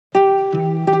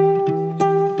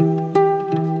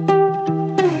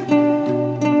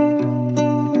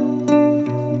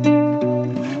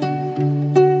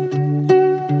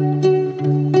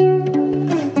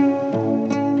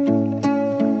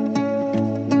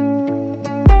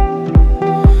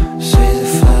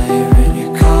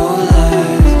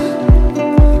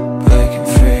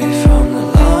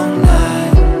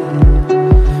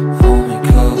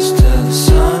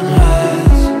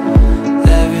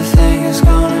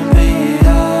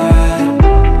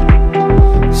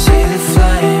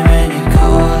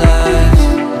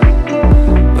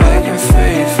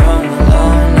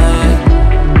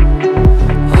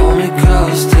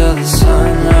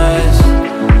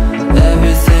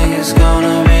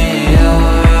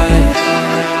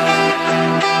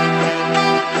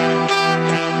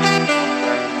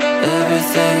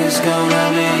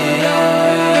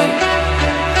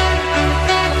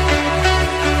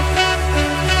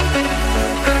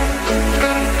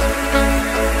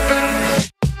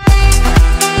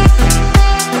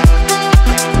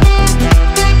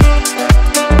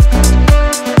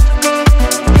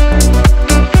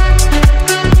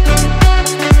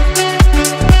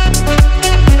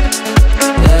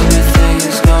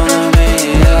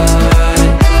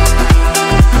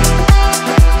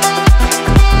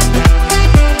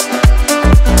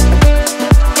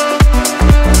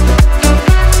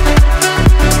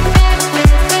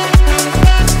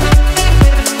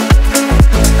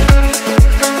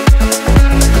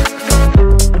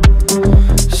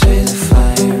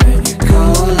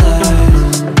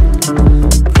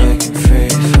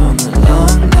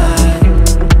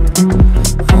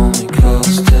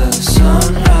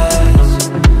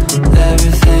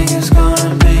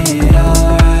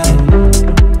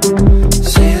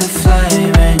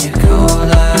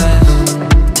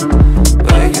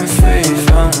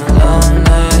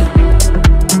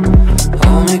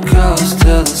close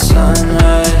till the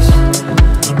sunrise.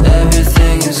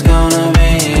 Everything is gonna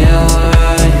be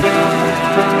alright.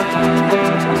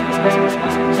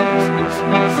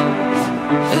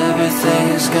 Everything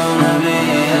is gonna be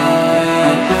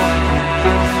alright.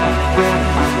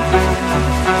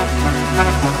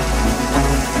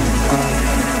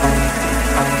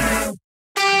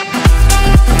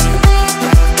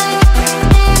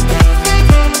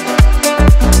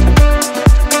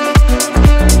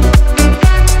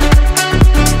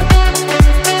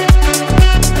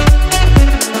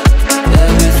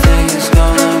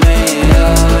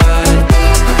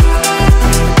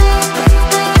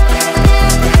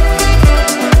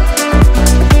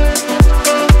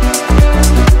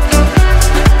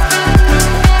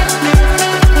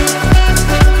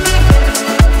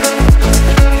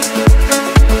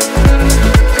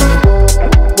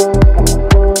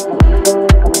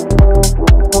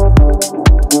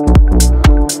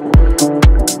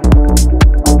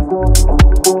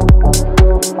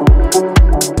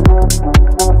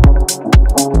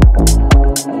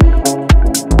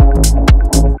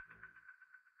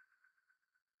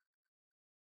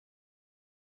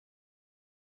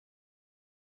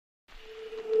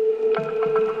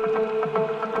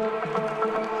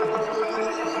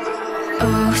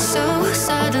 Oh, so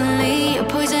suddenly you're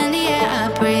poison the air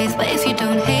I breathe. But if you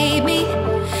don't hate me,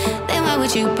 then why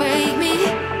would you break me?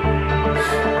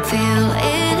 Feel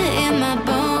it in my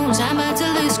bones, I'm about to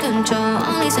lose control.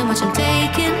 Only so much I'm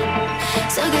taking,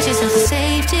 so get yourself to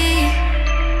safety.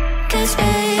 Cause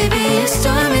baby, a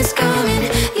storm is coming.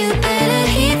 You better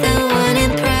heed the one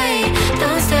and pray.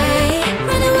 Don't stay,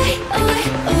 run away, away,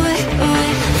 away,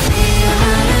 away. Feel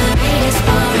how the rain is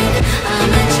pouring.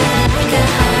 I'm a jet like a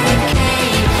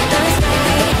hurricane. Don't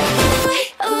stay, away,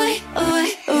 away, away,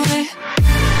 away.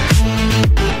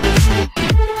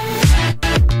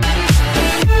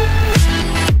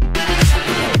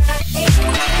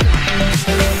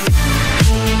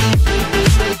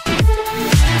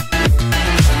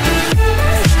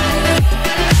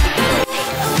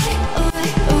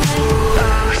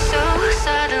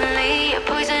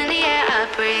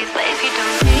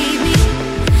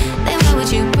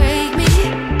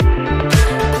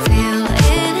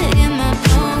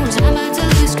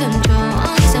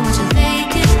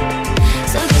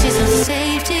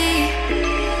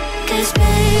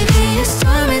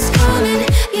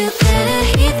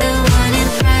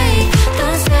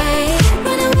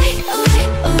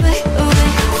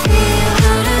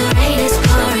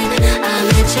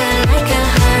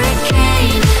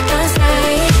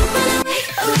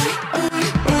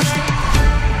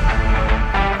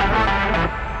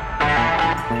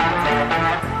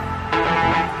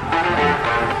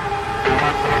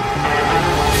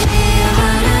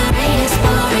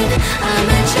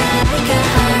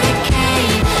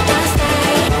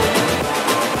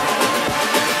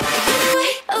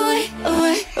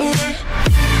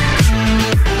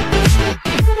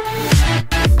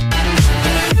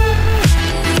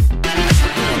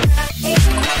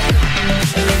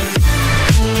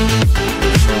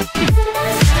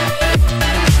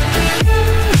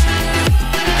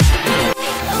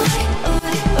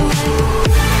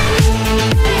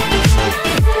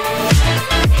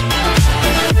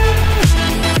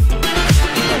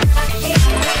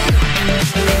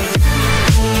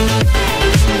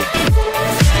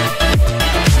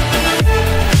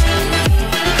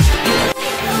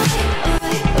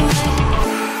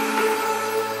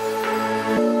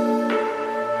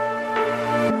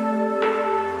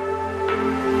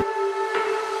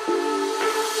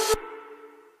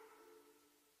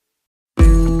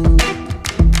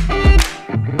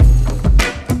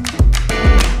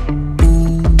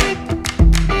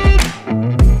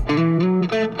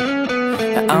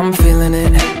 I'm feeling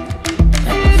it,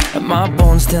 my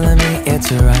bones telling me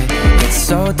it's right. It's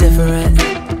so different,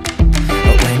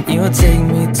 but when you take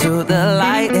me to the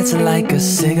light, it's like a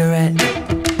cigarette.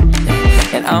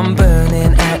 And I'm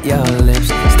burning at your lips,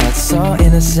 start so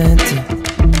innocent.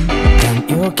 Then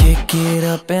you kick it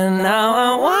up and now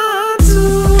I want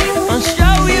to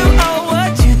show you all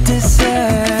what you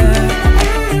deserve.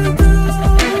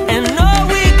 And know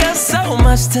we got so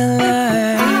much to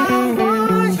learn.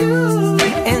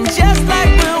 And just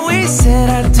like when we said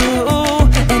I do,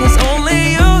 and it's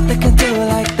only you that can do it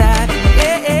like that.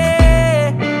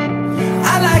 Yeah,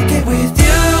 I like it with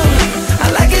you, I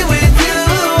like it with you,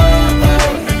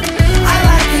 I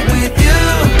like it with you.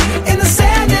 In the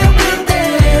sand that we'll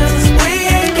dance, we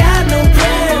ain't got no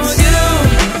plans. You,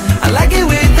 I like it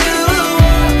with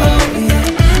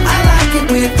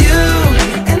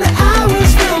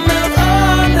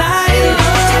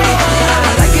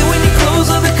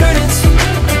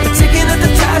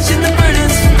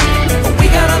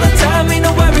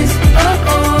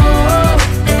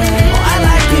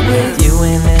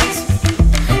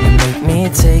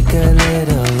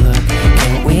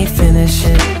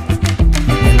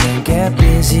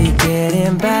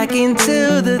getting back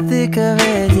into the thick of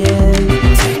it, yeah.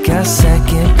 Take a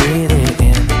second, breathe it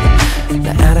in,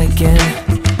 now out again.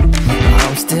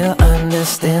 I'm still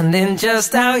understanding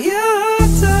just how you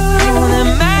do the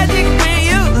magic when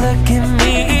you look at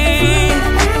me.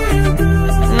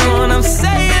 Know what I'm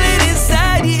saying? It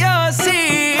inside your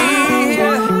seat.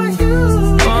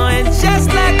 Oh, and just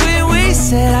like when we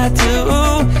said I do,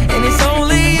 and it's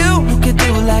only you who could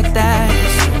do like that.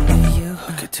 It's only you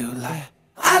who could do like.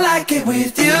 I like it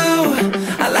with you.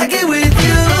 I like it with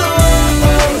you.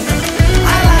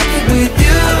 I like it with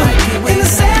you. In the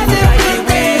sand that we're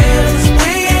in,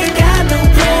 we ain't got no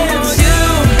plans. You,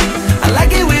 I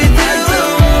like it with you.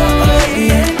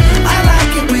 Yeah, I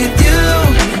like it with you.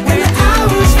 When the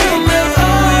hours feel me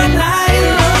all night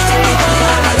long.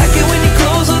 I like it when you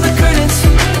close all the curtains,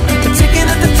 you're taking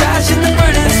up the trash and the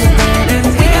burdens.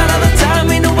 We got all the time,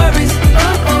 ain't no worries.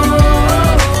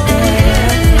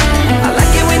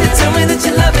 Tell me that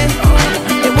you love it,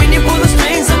 and when you pull the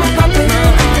strings, I'm a puppet.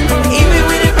 Even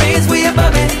when it rains, we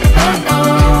above it. Oh,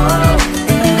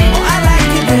 I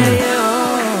like it with you.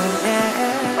 Yeah.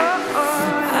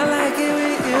 I like it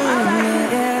with you.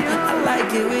 Yeah, I like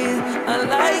it with. I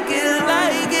like it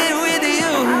with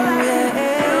you. Yeah.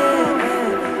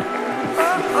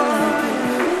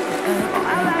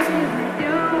 I like it with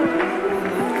you.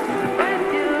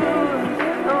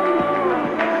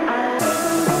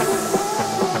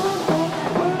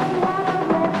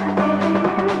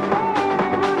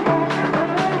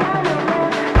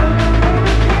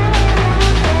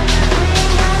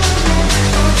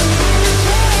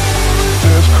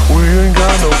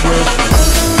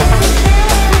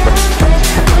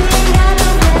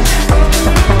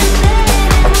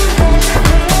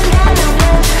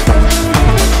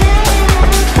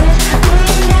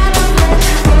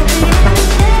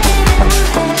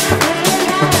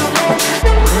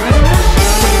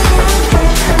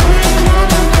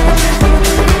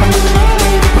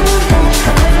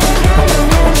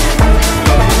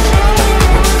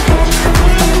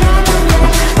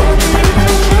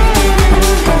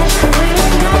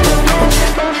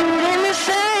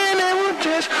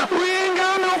 We